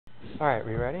All right,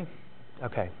 we ready?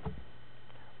 Okay.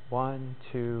 1,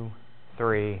 2,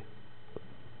 3.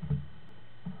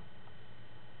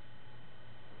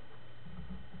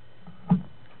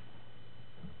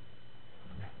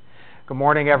 Good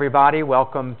morning, everybody.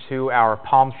 Welcome to our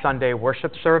Palm Sunday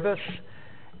worship service.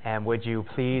 And would you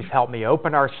please help me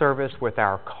open our service with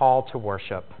our call to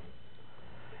worship?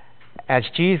 As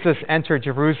Jesus entered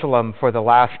Jerusalem for the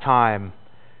last time,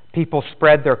 people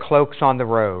spread their cloaks on the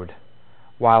road,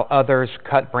 while others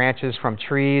cut branches from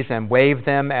trees and waved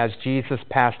them as Jesus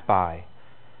passed by.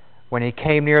 When he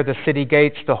came near the city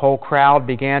gates, the whole crowd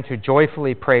began to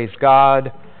joyfully praise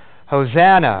God.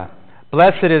 Hosanna!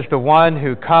 Blessed is the one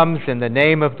who comes in the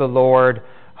name of the Lord.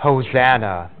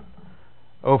 Hosanna!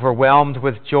 Overwhelmed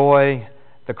with joy,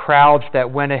 the crowds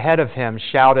that went ahead of him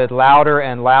shouted louder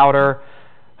and louder,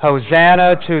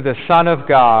 Hosanna to the Son of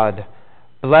God!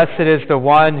 Blessed is the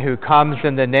one who comes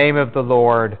in the name of the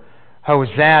Lord.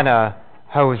 Hosanna,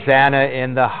 Hosanna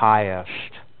in the highest.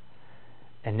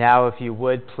 And now, if you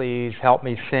would please help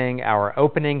me sing our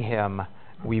opening hymn,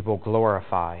 We Will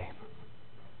Glorify.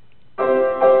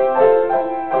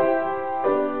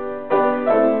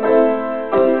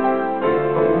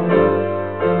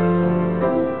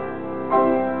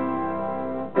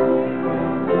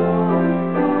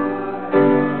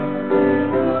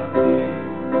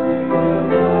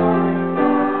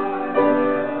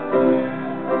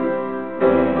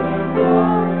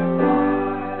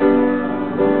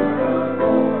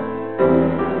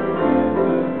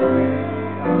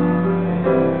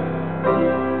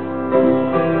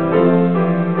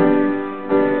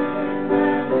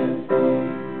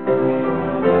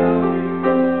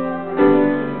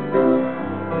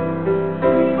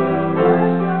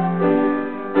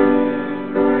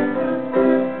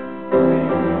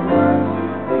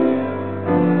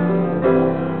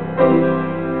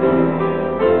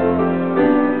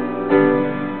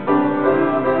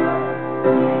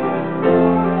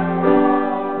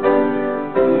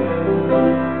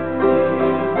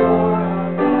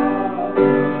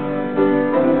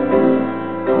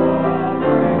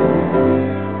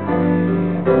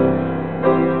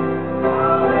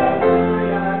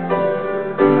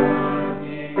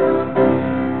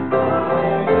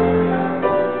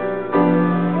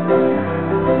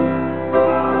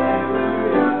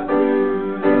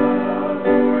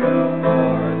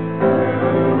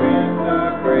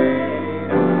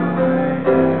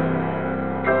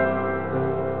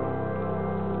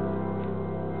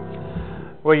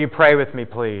 Will you pray with me,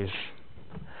 please?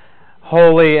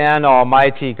 Holy and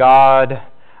almighty God,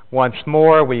 once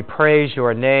more we praise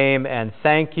your name and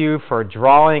thank you for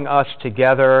drawing us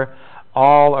together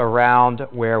all around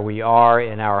where we are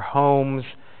in our homes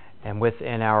and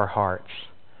within our hearts.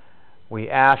 We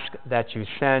ask that you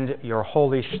send your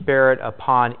Holy Spirit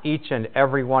upon each and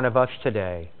every one of us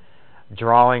today,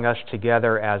 drawing us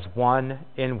together as one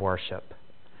in worship.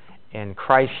 In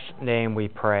Christ's name we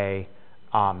pray,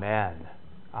 Amen.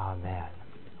 Amen.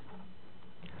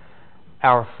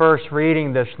 Our first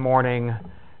reading this morning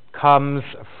comes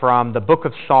from the book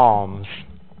of Psalms.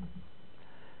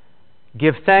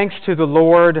 Give thanks to the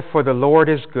Lord, for the Lord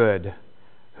is good,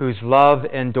 whose love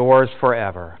endures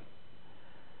forever.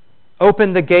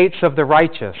 Open the gates of the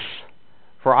righteous,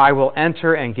 for I will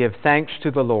enter and give thanks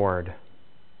to the Lord.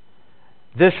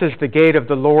 This is the gate of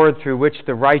the Lord through which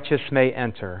the righteous may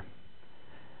enter.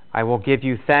 I will give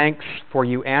you thanks, for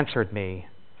you answered me.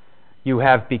 You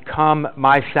have become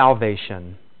my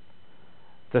salvation.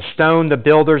 The stone the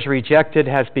builders rejected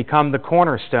has become the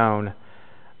cornerstone.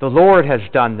 The Lord has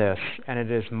done this, and it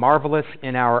is marvelous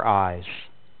in our eyes.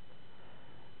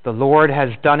 The Lord has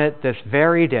done it this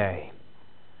very day.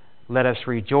 Let us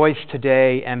rejoice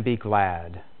today and be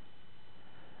glad.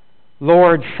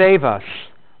 Lord, save us.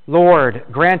 Lord,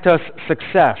 grant us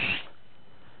success.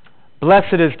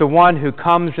 Blessed is the one who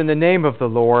comes in the name of the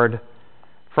Lord.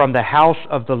 From the house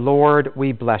of the Lord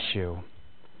we bless you.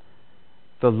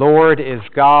 The Lord is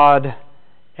God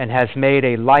and has made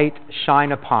a light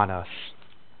shine upon us.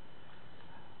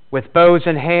 With bows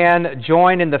in hand,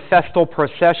 join in the festal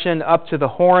procession up to the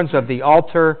horns of the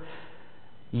altar.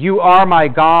 You are my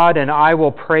God, and I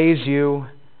will praise you.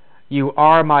 You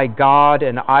are my God,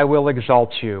 and I will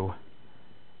exalt you.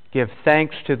 Give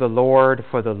thanks to the Lord,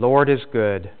 for the Lord is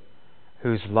good,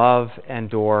 whose love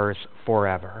endures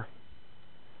forever.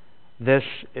 This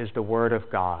is the word of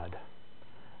God.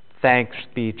 Thanks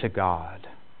be to God.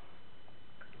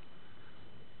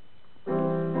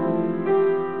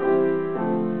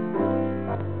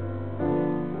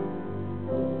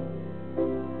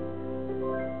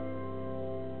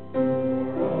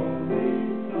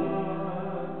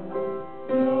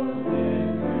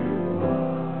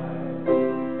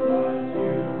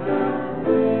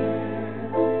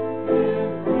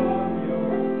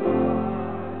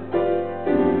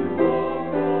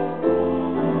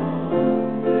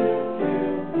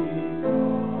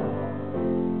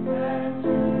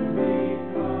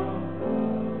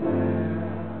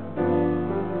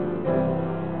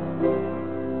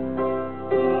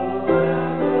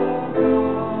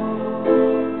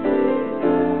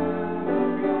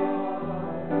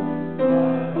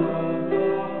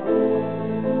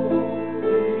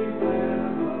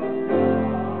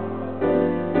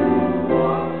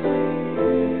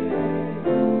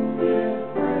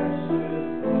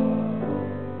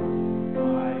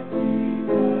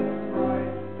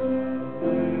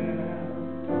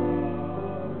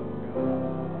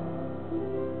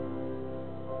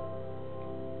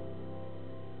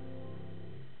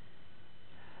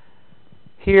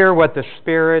 hear what the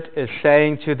Spirit is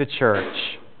saying to the church.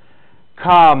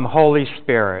 Come, Holy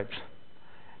Spirit.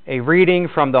 A reading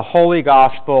from the Holy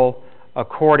Gospel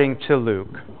according to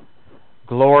Luke.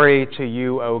 Glory to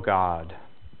you, O God.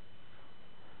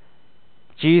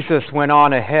 Jesus went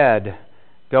on ahead,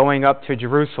 going up to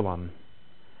Jerusalem.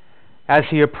 As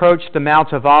he approached the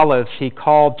Mount of Olives, he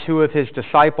called 2 of his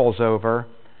disciples over,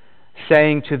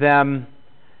 saying to them,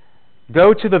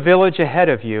 "Go to the village ahead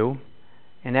of you,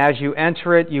 and as you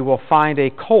enter it, you will find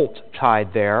a colt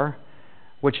tied there,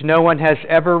 which no one has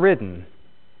ever ridden.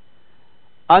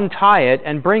 Untie it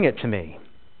and bring it to me.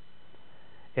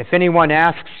 If anyone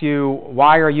asks you,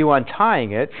 'Why are you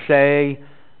untying it?' say,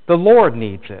 'The Lord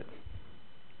needs it.'"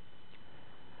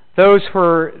 Those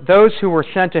who were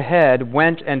sent ahead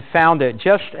went and found it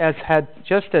just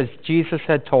as Jesus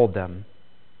had told them.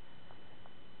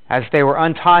 As they were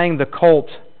untying the colt,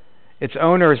 its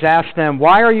owners asked them,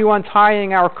 "Why are you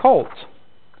untying our colt?"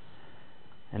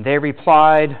 And they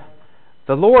replied,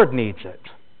 "The Lord needs it."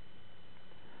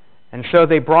 And so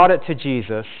they brought it to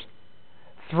Jesus,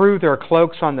 threw their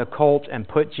cloaks on the colt, and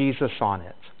put Jesus on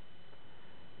it.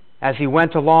 As he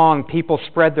went along, people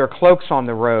spread their cloaks on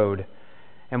the road.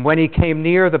 And when he came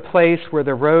near the place where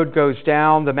the road goes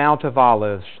down the Mount of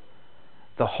Olives,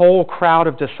 the whole crowd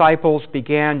of disciples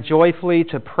began joyfully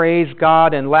to praise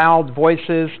God in loud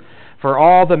voices for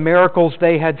all the miracles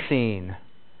they had seen.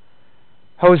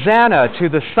 "Hosanna to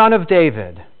the Son of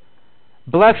David!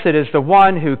 Blessed is the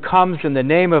one who comes in the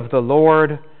name of the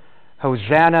Lord!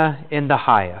 Hosanna in the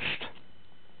highest!"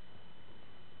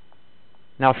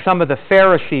 Now some of the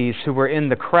Pharisees who were in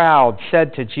the crowd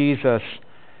said to Jesus,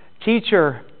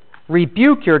 "Teacher,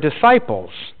 rebuke your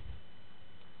disciples."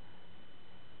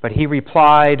 But he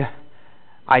replied,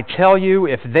 "I tell you,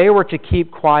 if they were to keep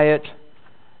quiet,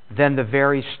 then the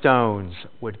very stones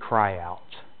would cry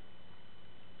out."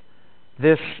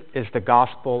 This is the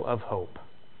gospel of hope.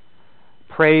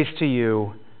 Praise to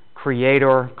you,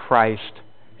 Creator, Christ,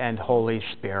 and Holy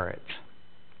Spirit.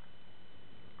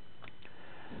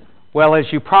 Well,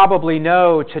 as you probably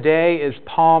know, today is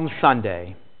Palm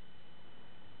Sunday.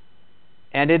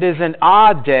 And it is an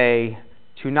odd day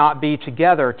to not be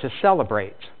together to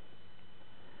celebrate.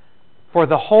 For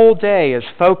the whole day is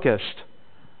focused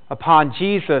upon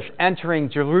Jesus entering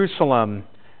Jerusalem,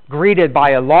 greeted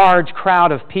by a large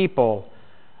crowd of people,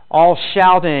 all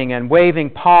shouting and waving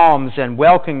palms and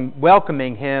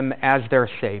welcoming him as their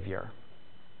Savior.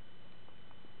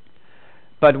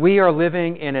 But we are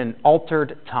living in an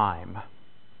altered time.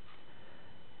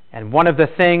 And one of the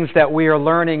things that we are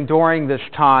learning during this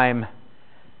time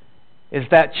is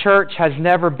that church has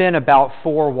never been about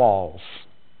 4 walls.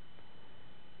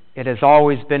 It has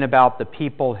always been about the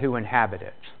people who inhabit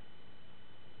it.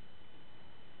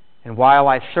 And while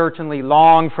I certainly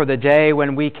long for the day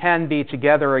when we can be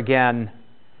together again,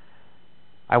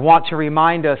 I want to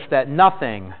remind us that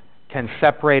nothing can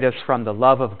separate us from the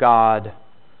love of God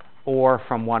or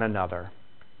from one another,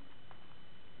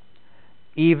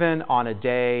 even on a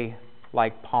day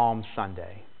like Palm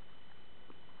Sunday.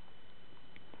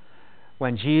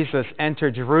 When Jesus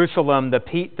entered Jerusalem, the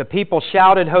people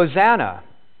shouted, "Hosanna,"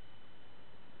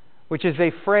 which is a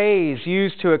phrase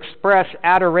used to express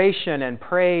adoration and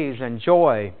praise and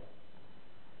joy.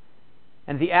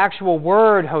 And the actual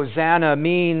word Hosanna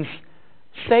means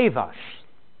save us.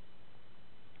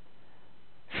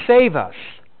 Save us,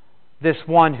 this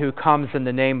one who comes in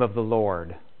the name of the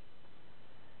Lord.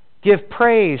 Give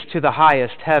praise to the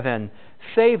highest heaven.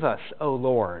 Save us, O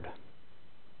Lord.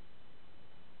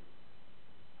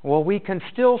 Well, we can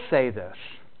still say this,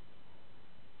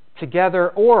 together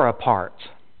or apart.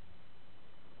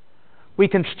 We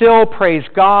can still praise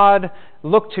God,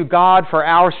 look to God for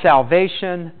our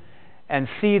salvation, and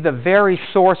see the very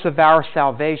source of our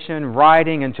salvation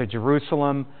riding into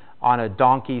Jerusalem on a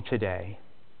donkey today.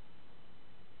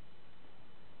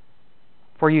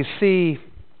 For you see,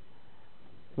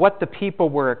 what the people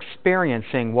were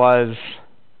experiencing was,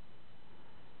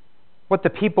 what the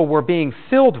people were being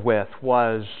filled with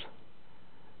was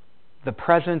the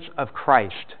presence of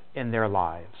Christ in their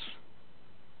lives.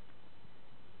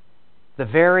 The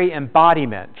very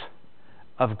embodiment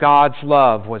of God's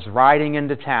love was riding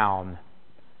into town,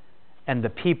 and the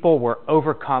people were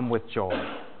overcome with joy.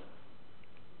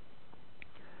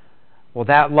 Well,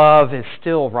 that love is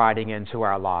still riding into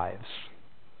our lives.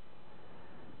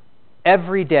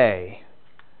 Every day,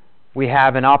 we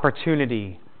have an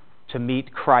opportunity to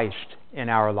meet Christ in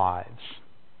our lives,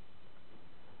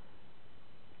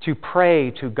 to pray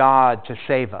to God to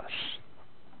save us,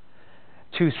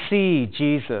 to see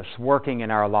Jesus working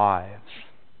in our lives.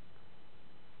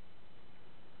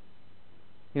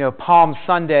 You know, Palm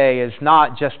Sunday is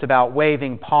not just about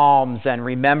waving palms and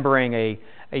remembering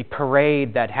a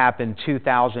parade that happened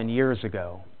 2,000 years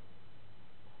ago.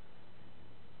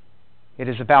 It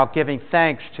is about giving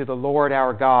thanks to the Lord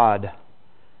our God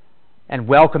and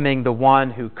welcoming the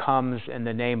one who comes in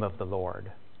the name of the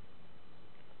Lord.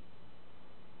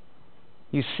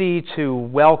 You see, to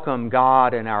welcome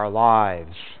God in our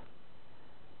lives,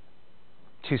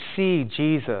 to see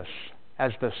Jesus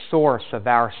as the source of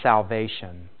our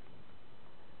salvation,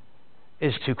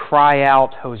 is to cry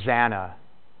out, Hosanna,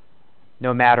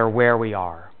 no matter where we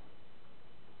are.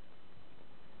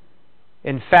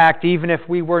 In fact, even if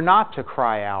we were not to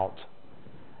cry out,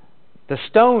 the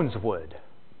stones would.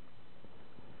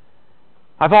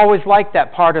 I've always liked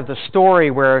that part of the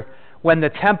story where when the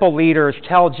temple leaders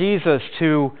tell Jesus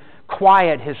to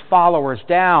quiet his followers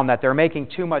down, that they're making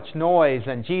too much noise,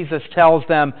 and Jesus tells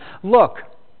them, look,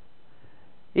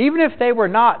 even if they were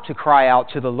not to cry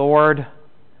out to the Lord,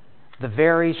 the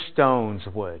very stones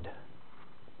would.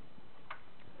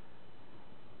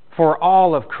 For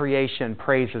all of creation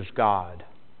praises God.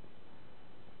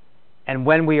 And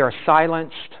when we are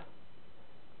silenced,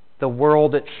 the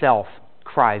world itself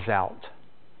cries out.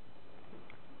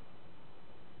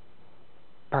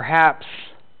 Perhaps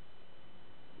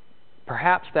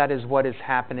that is what is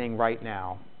happening right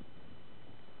now.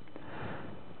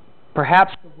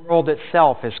 Perhaps the world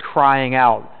itself is crying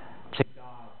out to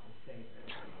God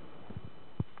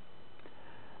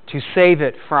to save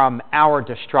it from our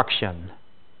destruction,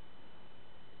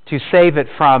 to save it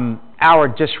from our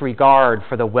disregard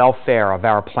for the welfare of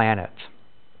our planet.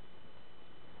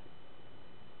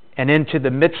 And into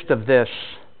the midst of this,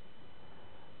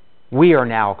 we are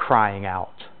now crying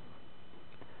out,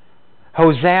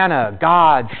 Hosanna,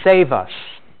 God, save us.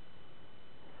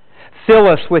 Fill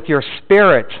us with your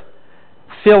Spirit.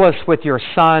 Fill us with your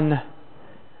Son.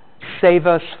 Save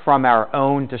us from our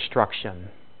own destruction.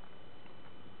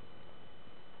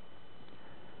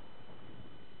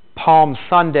 Palm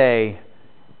Sunday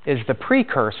is the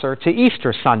precursor to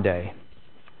Easter Sunday,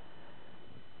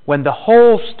 when the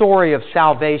whole story of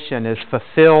salvation is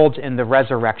fulfilled in the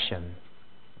resurrection.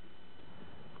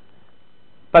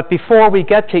 But before we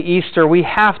get to Easter, we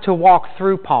have to walk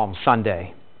through Palm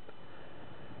Sunday,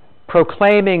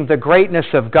 proclaiming the greatness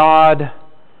of God,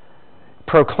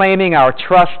 proclaiming our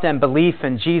trust and belief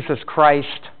in Jesus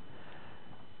Christ,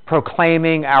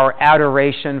 proclaiming our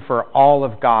adoration for all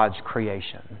of God's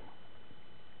creation.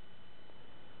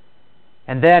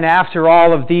 And then after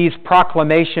all of these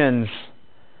proclamations,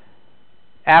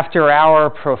 after our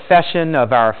profession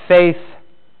of our faith,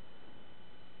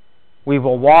 we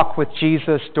will walk with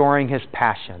Jesus during his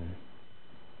passion,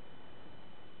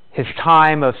 his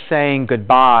time of saying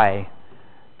goodbye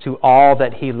to all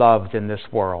that he loved in this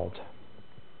world,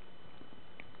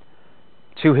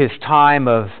 to his time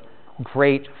of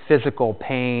great physical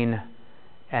pain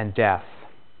and death,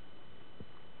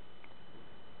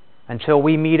 until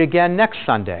we meet again next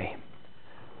Sunday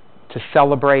to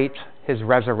celebrate his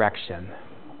resurrection.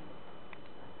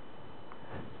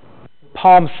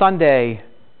 Palm Sunday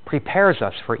prepares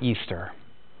us for Easter.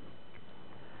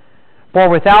 For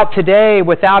without today,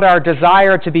 without our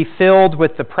desire to be filled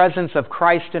with the presence of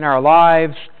Christ in our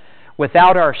lives,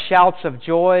 without our shouts of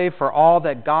joy for all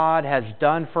that God has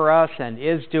done for us and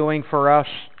is doing for us,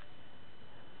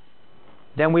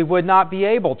 then we would not be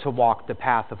able to walk the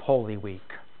path of Holy Week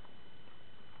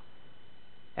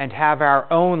and have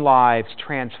our own lives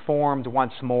transformed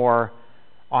once more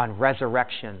on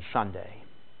Resurrection Sunday.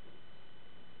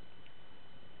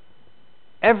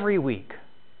 Every week,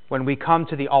 when we come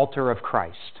to the altar of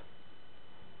Christ,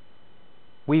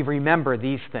 we remember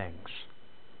these things,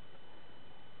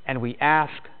 and we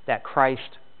ask that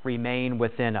Christ remain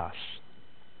within us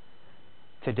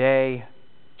today,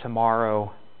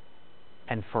 tomorrow,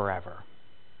 and forever.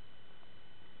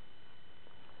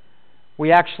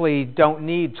 We actually don't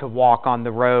need to walk on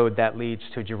the road that leads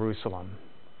to Jerusalem.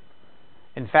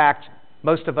 In fact,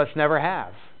 most of us never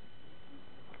have.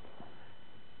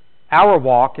 Our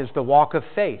walk is the walk of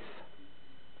faith,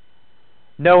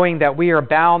 knowing that we are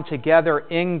bound together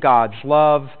in God's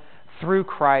love through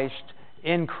Christ,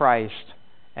 in Christ,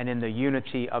 and in the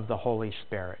unity of the Holy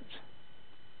Spirit.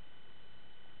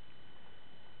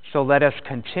 So let us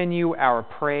continue our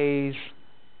praise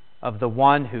of the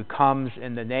one who comes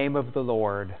in the name of the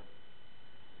Lord,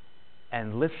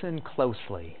 and listen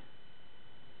closely,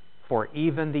 for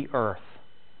even the earth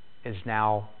is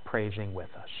now praising with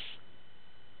us.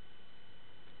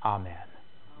 Amen.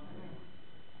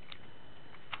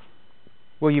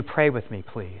 Will you pray with me,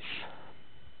 please?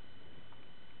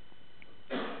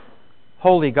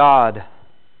 Holy God,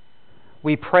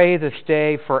 we pray this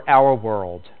day for our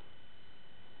world,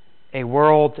 a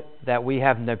world that we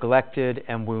have neglected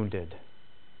and wounded.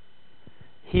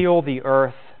 Heal the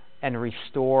earth and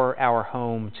restore our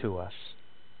home to us.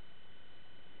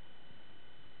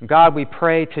 God, we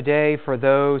pray today for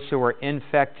those who are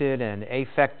infected and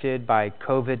affected by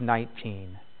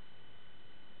COVID-19.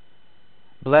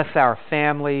 Bless our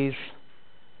families,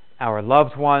 our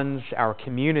loved ones, our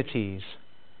communities,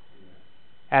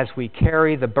 as we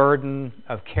carry the burden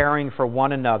of caring for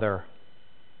one another,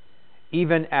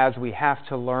 even as we have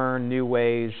to learn new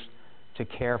ways to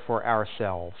care for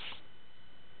ourselves.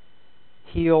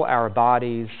 Heal our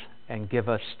bodies and give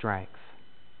us strength.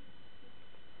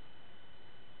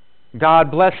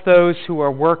 God, bless those who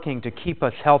are working to keep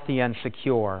us healthy and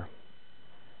secure.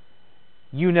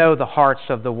 You know the hearts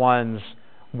of the ones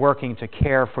working to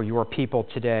care for your people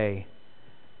today.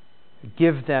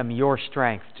 Give them your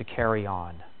strength to carry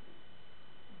on.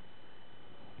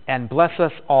 And bless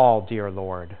us all, dear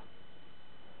Lord.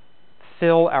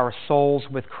 Fill our souls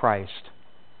with Christ,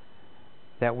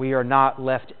 that we are not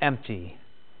left empty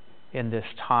in this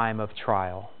time of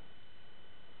trial.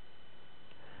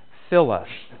 Fill us,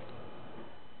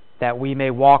 that we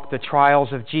may walk the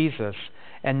trials of Jesus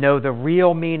and know the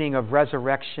real meaning of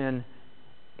resurrection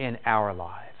in our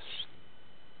lives.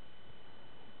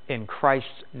 In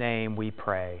Christ's name we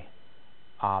pray.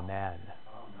 Amen.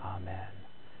 Amen.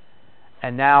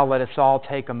 And now let us all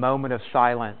take a moment of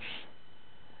silence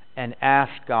and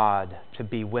ask God to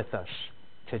be with us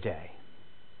today.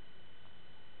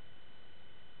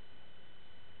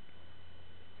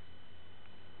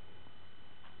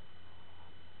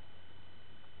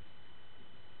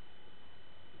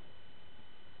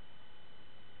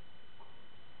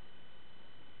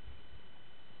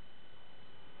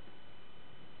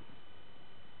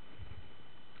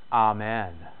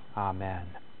 Amen. Amen.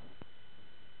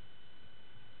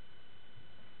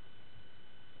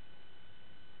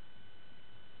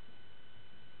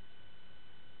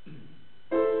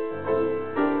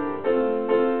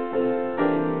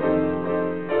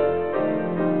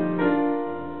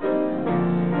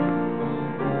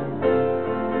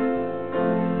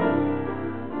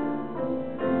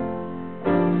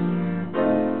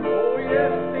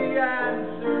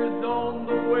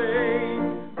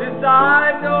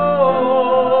 I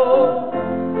know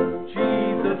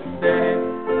Jesus said,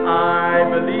 I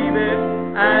believe it,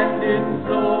 and it's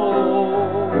so.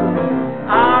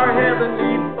 Our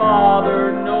Heavenly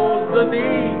Father knows the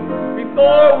need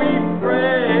before we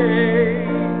pray,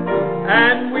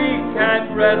 and we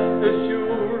can rest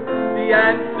assured the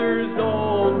answer's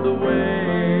on the way.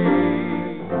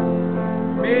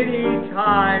 Many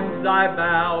times I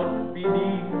bowed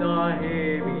beneath the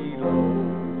heavy load,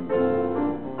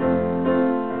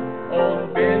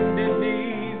 on bended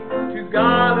knees to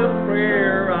God of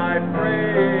prayer I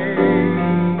pray.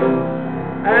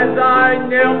 As I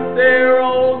knelt there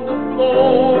on the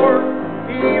floor,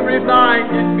 He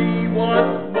reminded me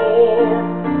once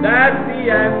more that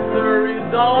the answer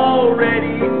is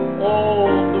already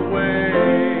on the way.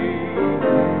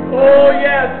 Oh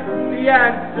yes, the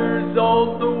answer's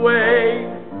on the way,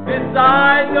 this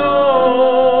I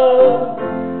know.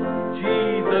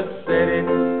 Jesus said it,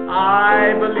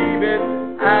 I believe it,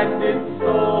 and it's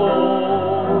so.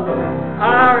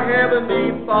 Our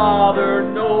Heavenly Father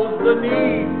knows the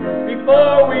need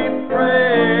before we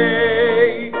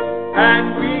pray,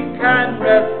 and we can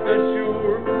rest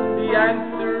assured the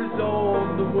answer's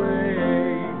on the way.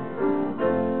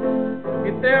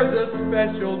 If there's a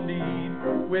special need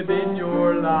within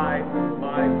your life,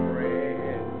 my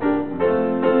friend,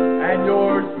 and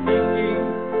you're seeking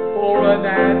for an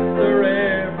answer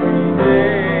every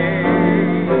day,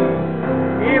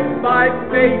 if by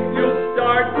faith you'll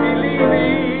start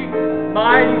believing,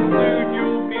 mighty soon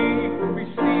you'll be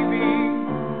receiving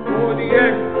for the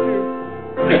answer.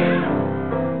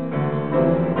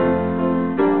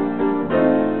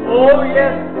 Oh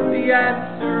yes, the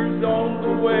answer's on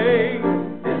the way,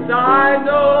 this I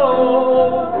know.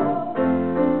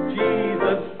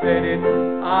 Jesus said it,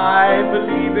 I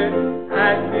believe it,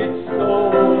 and it's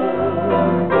so.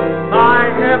 My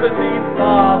Heavenly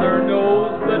Father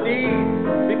knows the need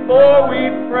before we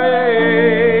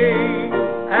pray,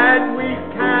 and we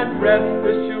can rest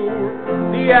assured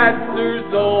the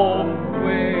answer's on the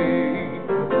way.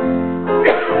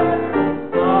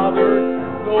 Father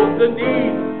knows the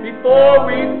need before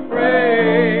we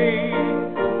pray,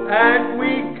 and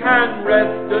we can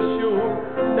rest assured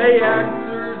the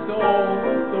answer's on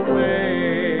the way.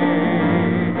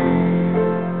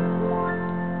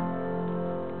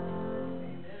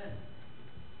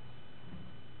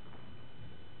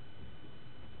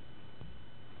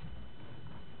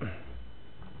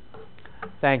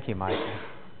 Thank you, Michael.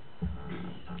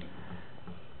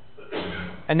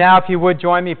 And now, if you would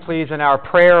join me, please, in our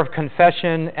prayer of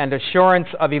confession and assurance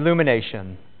of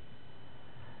illumination.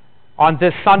 On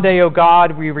this Sunday, O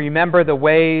God, we remember the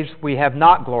ways we have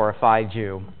not glorified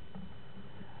you,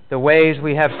 the ways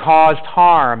we have caused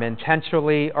harm,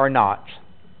 intentionally or not.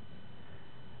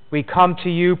 We come to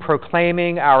you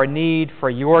proclaiming our need for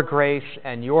your grace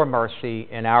and your mercy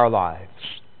in our lives.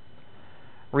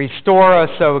 Restore us,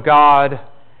 O God,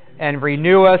 and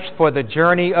renew us for the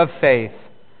journey of faith,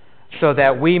 so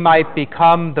that we might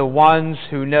become the ones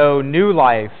who know new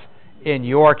life in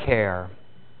your care.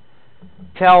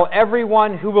 Tell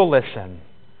everyone who will listen,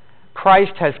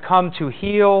 Christ has come to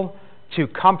heal, to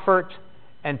comfort,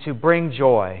 and to bring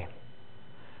joy.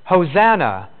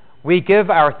 Hosanna, we give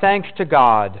our thanks to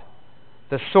God,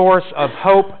 the source of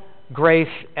hope,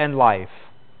 grace, and life.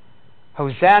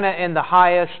 Hosanna in the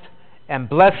highest, and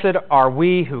blessed are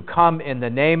we who come in the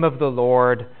name of the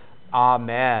Lord.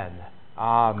 Amen.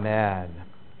 Amen.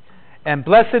 And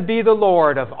blessed be the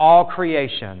Lord of all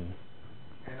creation.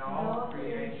 And all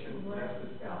creation blesses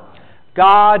God.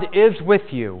 God is with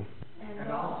you.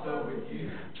 And also with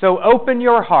you. So open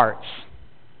your hearts.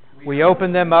 We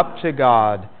open them up to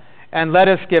God. And let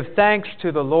us give thanks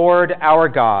to the Lord our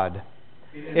God.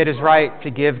 It is right to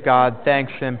give God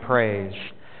thanks and praise.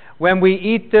 When we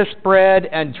eat this bread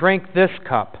and drink this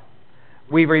cup,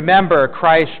 we remember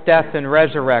Christ's death and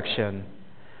resurrection.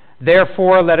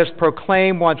 Therefore, let us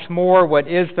proclaim once more what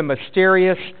is the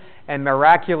mysterious and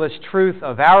miraculous truth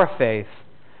of our faith,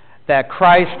 that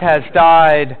Christ has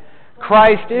died,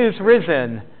 Christ is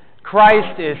risen,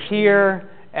 Christ is here,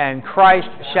 and Christ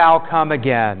shall come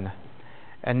again.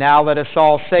 And now let us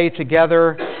all say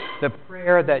together the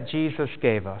prayer that Jesus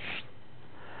gave us.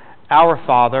 Our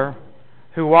Father,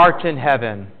 who art in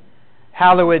heaven,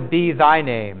 hallowed be thy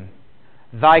name.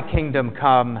 Thy kingdom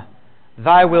come,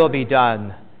 thy will be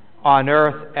done, on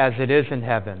earth as it is in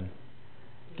heaven.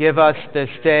 Give us this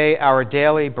day our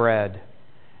daily bread,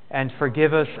 and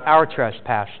forgive us our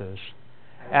trespasses,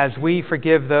 as we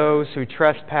forgive those who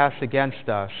trespass against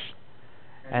us.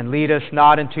 And lead us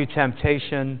not into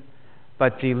temptation,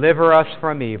 but deliver us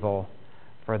from evil.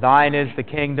 For thine is the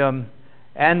kingdom,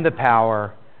 and the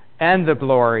power, and the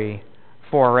glory,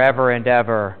 forever and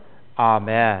ever.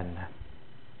 Amen.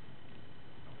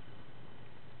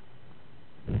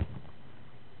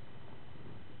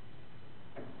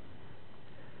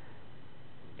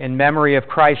 In memory of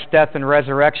Christ's death and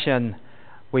resurrection,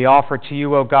 we offer to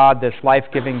you, O God, this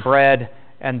life-giving bread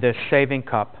and this saving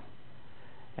cup.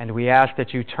 And we ask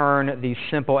that you turn these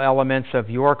simple elements of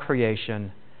your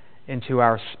creation into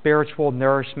our spiritual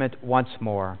nourishment once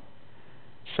more,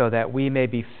 so that we may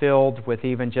be filled with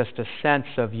even just a sense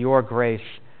of your grace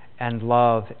and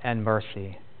love and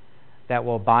mercy that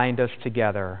will bind us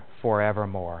together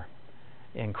forevermore.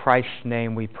 In Christ's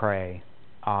name we pray.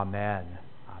 Amen.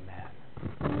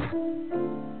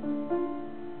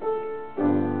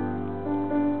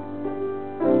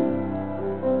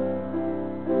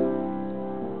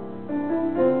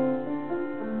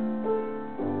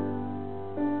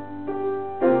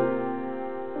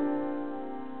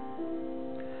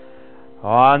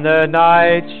 On the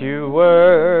night you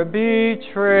were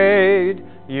betrayed,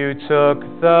 you took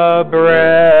the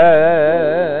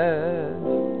bread.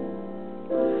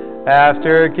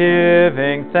 After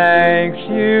giving thanks,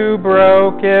 you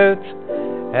broke it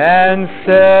and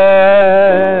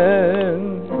said,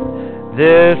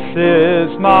 "This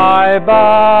is my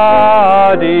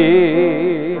body,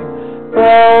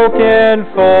 broken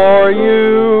for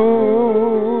you.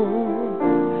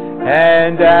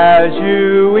 And as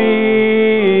you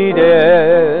eat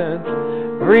it,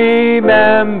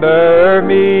 remember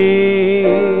me.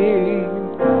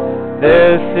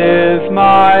 This is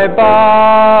my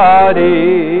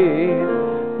body,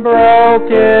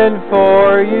 broken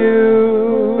for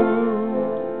you.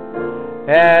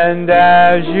 And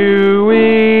as you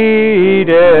eat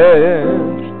it,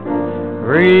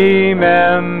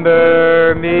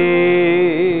 remember me."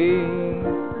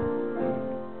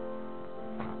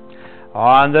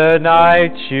 On the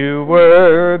night you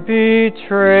were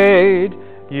betrayed,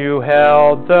 you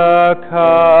held the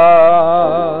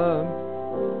cup.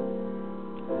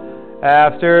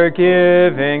 After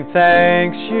giving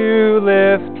thanks, you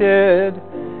lifted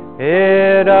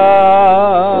it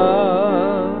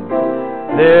up.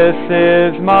 "This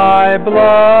is my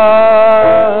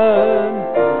blood,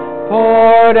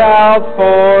 poured out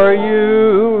for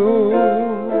you.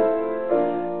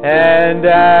 And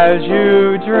as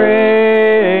you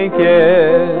drink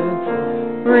it,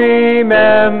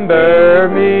 remember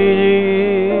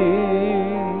me.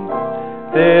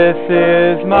 This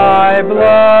is my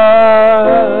blood,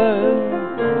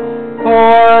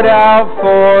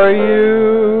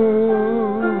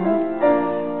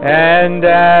 And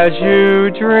as you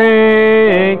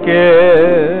drink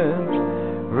it,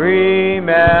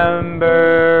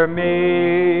 remember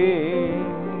me.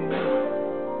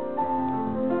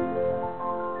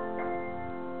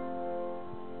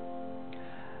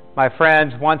 My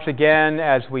friends, once again,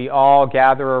 as we all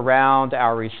gather around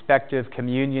our respective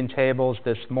communion tables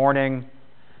this morning,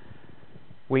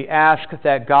 we ask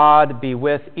that God be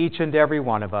with each and every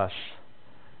one of us,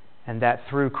 and that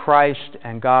through Christ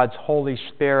and God's Holy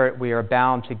Spirit we are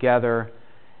bound together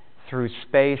through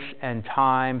space and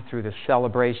time through the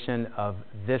celebration of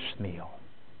this meal.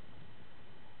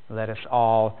 Let us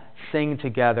all sing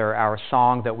together our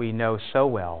song that we know so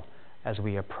well as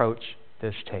we approach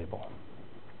this table.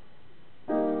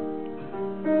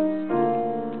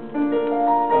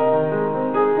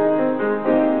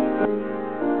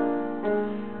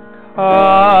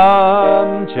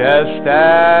 Come just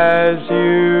as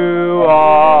you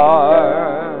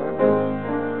are.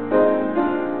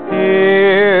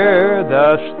 Hear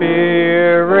the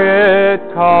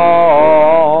Spirit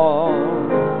call.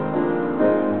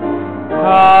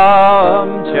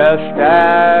 Come just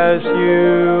as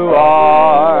you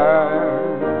are.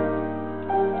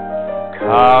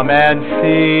 Come and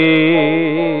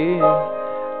see.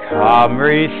 Come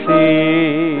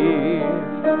receive.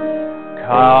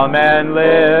 Come and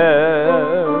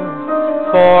live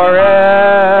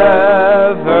forevermore.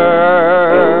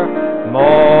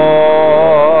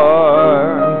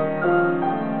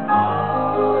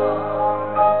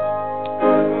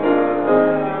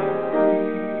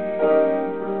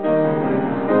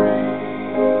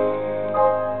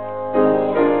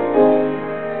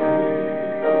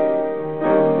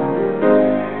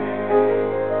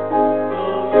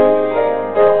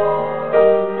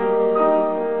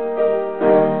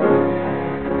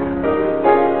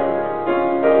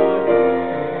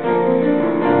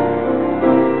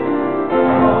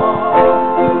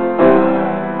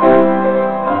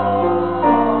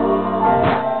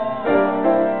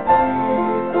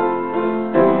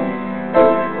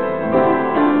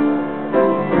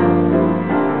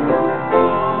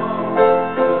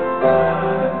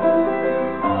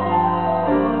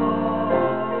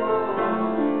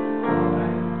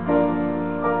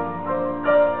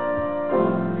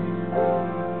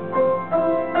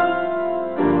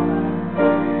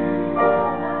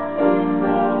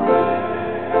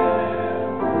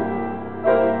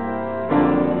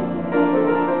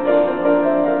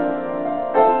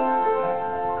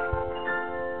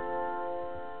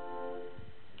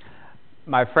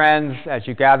 My friends, as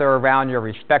you gather around your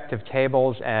respective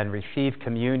tables and receive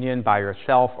communion by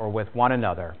yourself or with one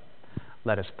another,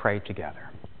 let us pray together.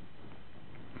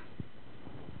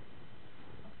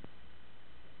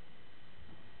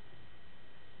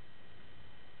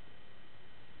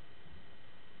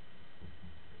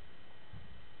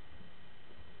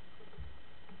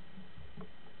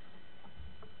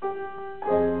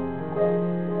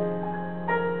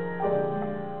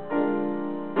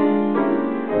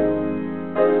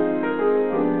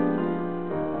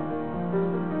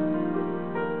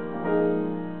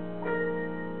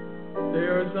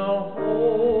 There's a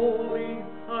holy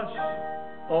hush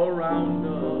around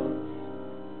us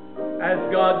as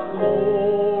God's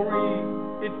glory,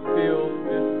 it fills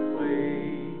this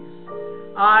place.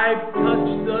 I've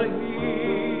touched the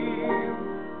hem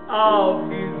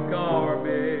of His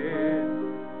garment.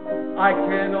 I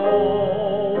can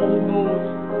almost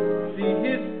see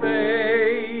His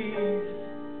face,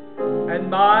 and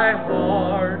my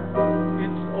heart,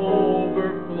 it's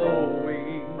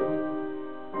overflowing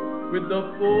with the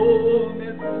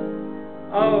fullness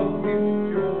of His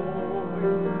joy.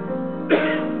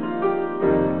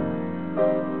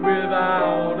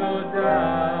 Without a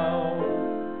doubt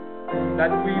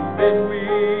that we've been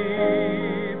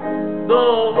with the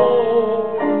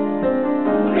Lord.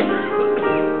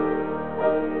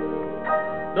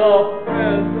 The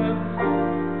presence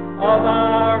of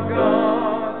our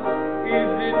God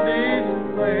is in this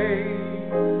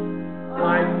place.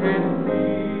 I can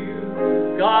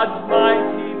feel God's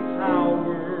mighty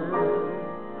power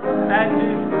and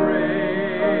His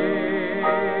grace.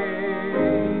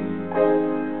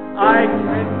 I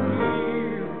can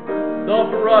feel the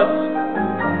brush.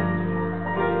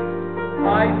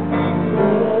 I see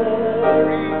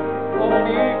glory on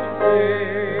each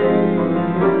face.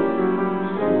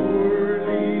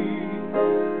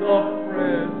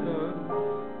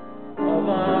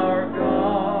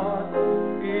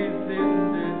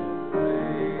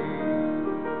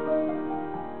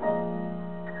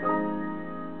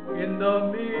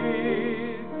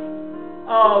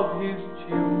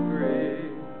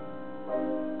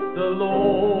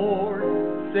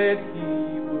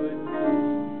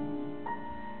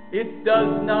 It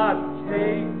does not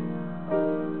take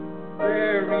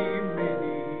very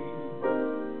many.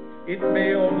 It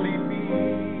may only be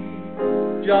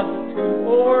just 2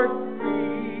 or 3,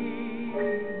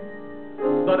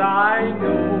 but I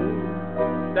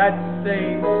know that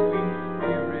same sweet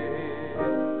spirit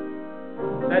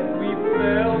that we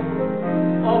felt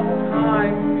of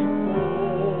time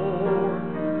before,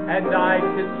 and I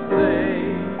can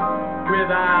say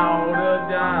without a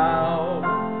doubt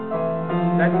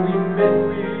that we've been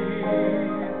with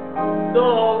the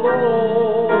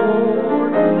Lord,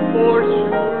 for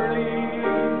surely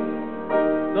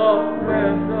the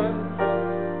presence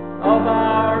of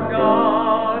our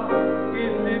God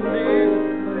is in this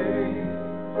place.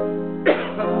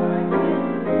 I can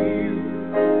feel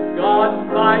God's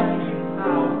mighty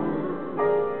power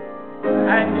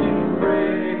and His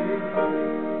grace.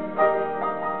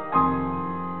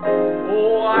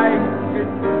 Oh, I can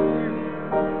feel,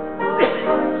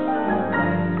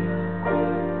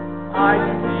 I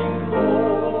sing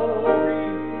glory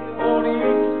on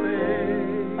each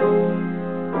face.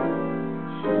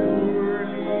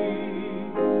 Surely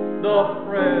the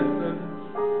presence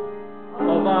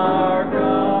of our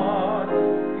God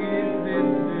is in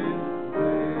this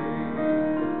place.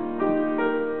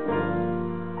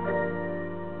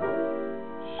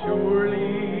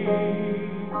 Surely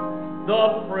the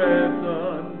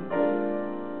presence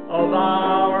of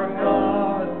our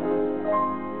God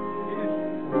is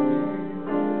in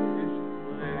this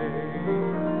place.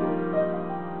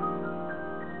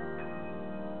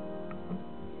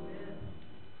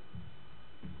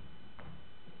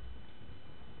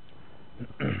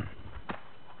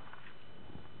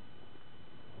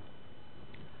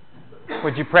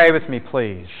 Would you pray with me,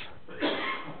 please?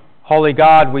 Holy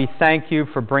God, we thank you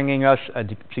for bringing us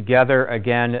together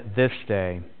again this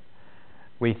day.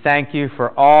 We thank you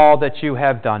for all that you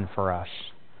have done for us.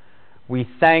 We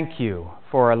thank you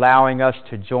for allowing us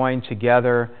to join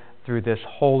together through this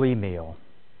holy meal.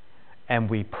 And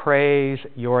we praise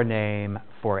your name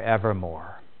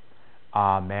forevermore.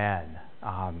 Amen.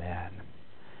 Amen.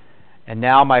 And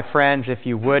now, my friends, if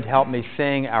you would help me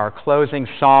sing our closing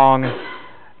song,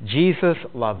 Jesus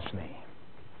Loves Me.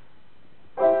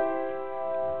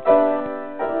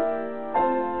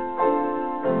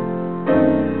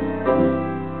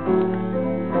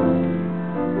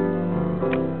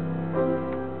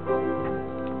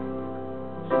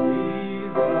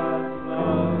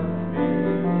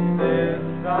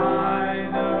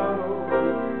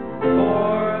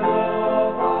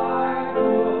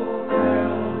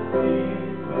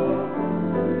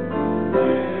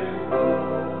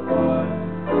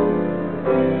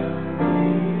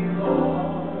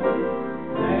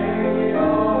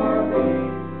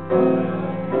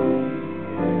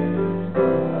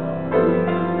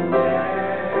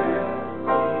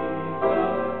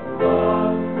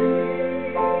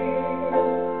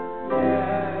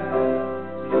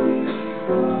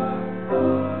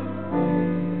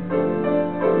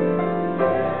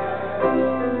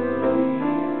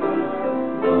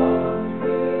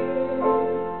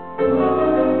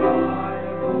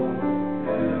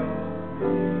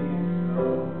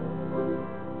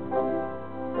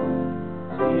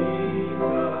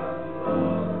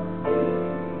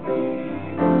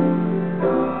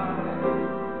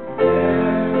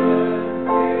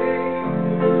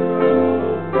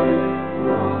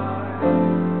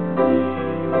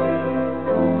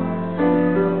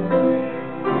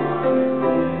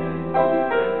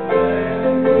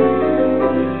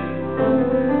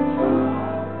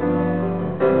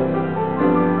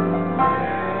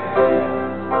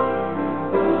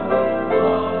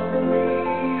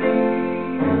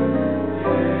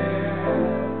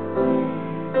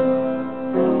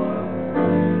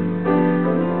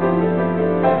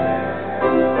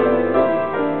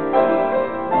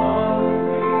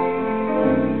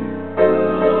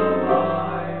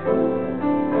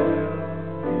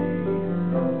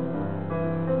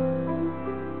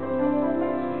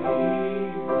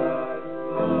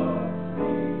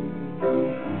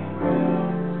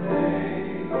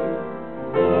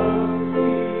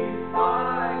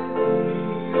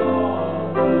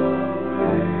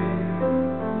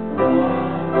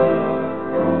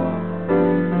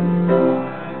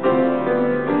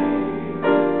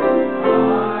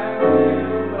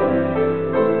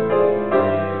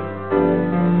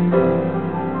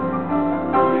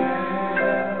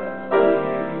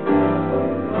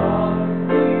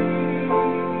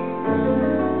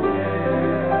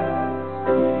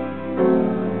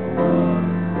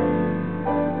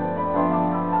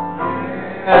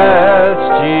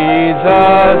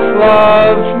 Jesus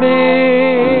loves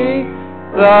me,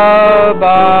 the The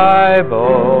Bible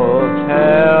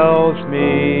tells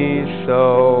me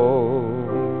so.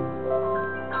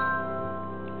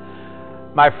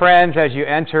 My friends, as you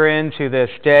enter into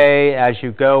this day, as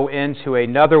you go into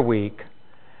another week,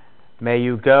 may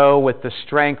you go with the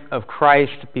strength of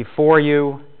Christ before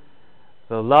you,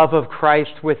 the love of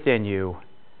Christ within you,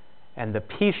 and the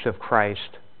peace of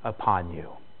Christ upon you.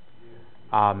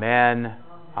 Amen.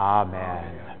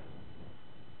 Amen.